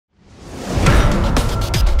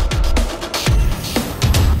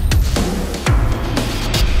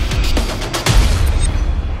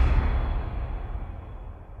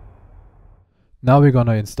Now we're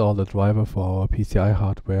gonna install the driver for our PCI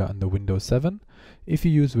hardware under Windows 7. If you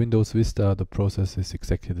use Windows Vista, the process is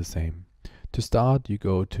exactly the same. To start, you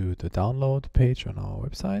go to the download page on our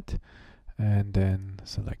website and then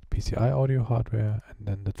select PCI audio hardware and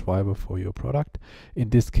then the driver for your product. In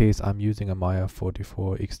this case, I'm using a Maya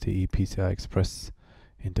 44 XTE PCI Express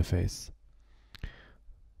interface.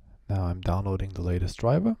 Now I'm downloading the latest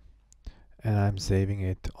driver and I'm saving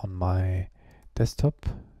it on my desktop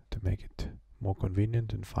to make it more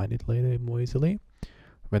convenient and find it later more easily.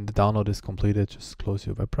 When the download is completed, just close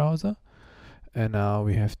your web browser. And now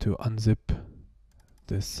we have to unzip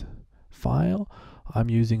this file.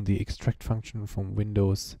 I'm using the extract function from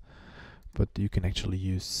Windows, but you can actually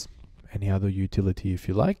use any other utility if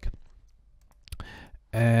you like.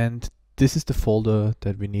 And this is the folder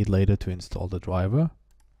that we need later to install the driver,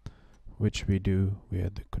 which we do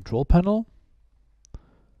via the control panel,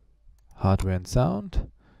 hardware and sound,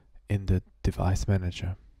 in the device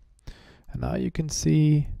manager. And now you can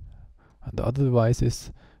see on the other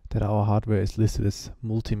devices that our hardware is listed as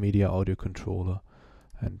multimedia audio controller.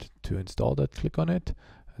 And to install that, click on it,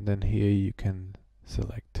 and then here you can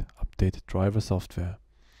select update driver software.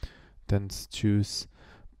 Then choose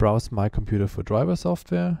browse my computer for driver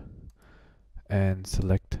software and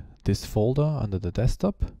select this folder under the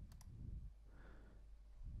desktop.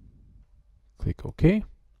 Click OK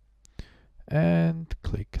and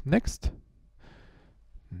click next.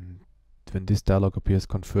 When this dialog appears,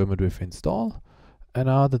 confirm it with install, and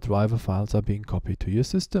now the driver files are being copied to your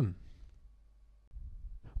system.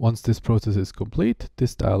 Once this process is complete,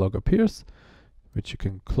 this dialog appears, which you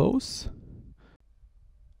can close.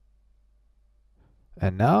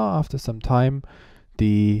 And now, after some time,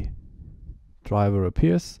 the driver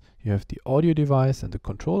appears. You have the audio device and the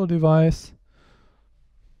controller device.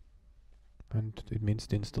 And it means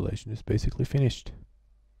the installation is basically finished.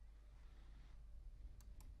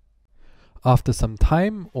 After some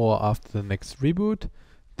time or after the next reboot,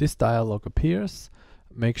 this dialog appears.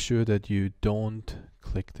 Make sure that you don't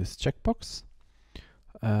click this checkbox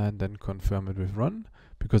and then confirm it with run,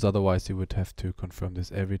 because otherwise you would have to confirm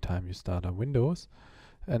this every time you start a Windows.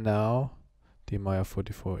 And now the Maya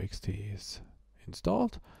 44 XT is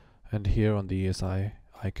installed, and here on the ESI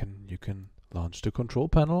icon you can launch the control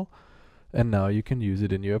panel, and now you can use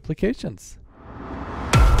it in your applications.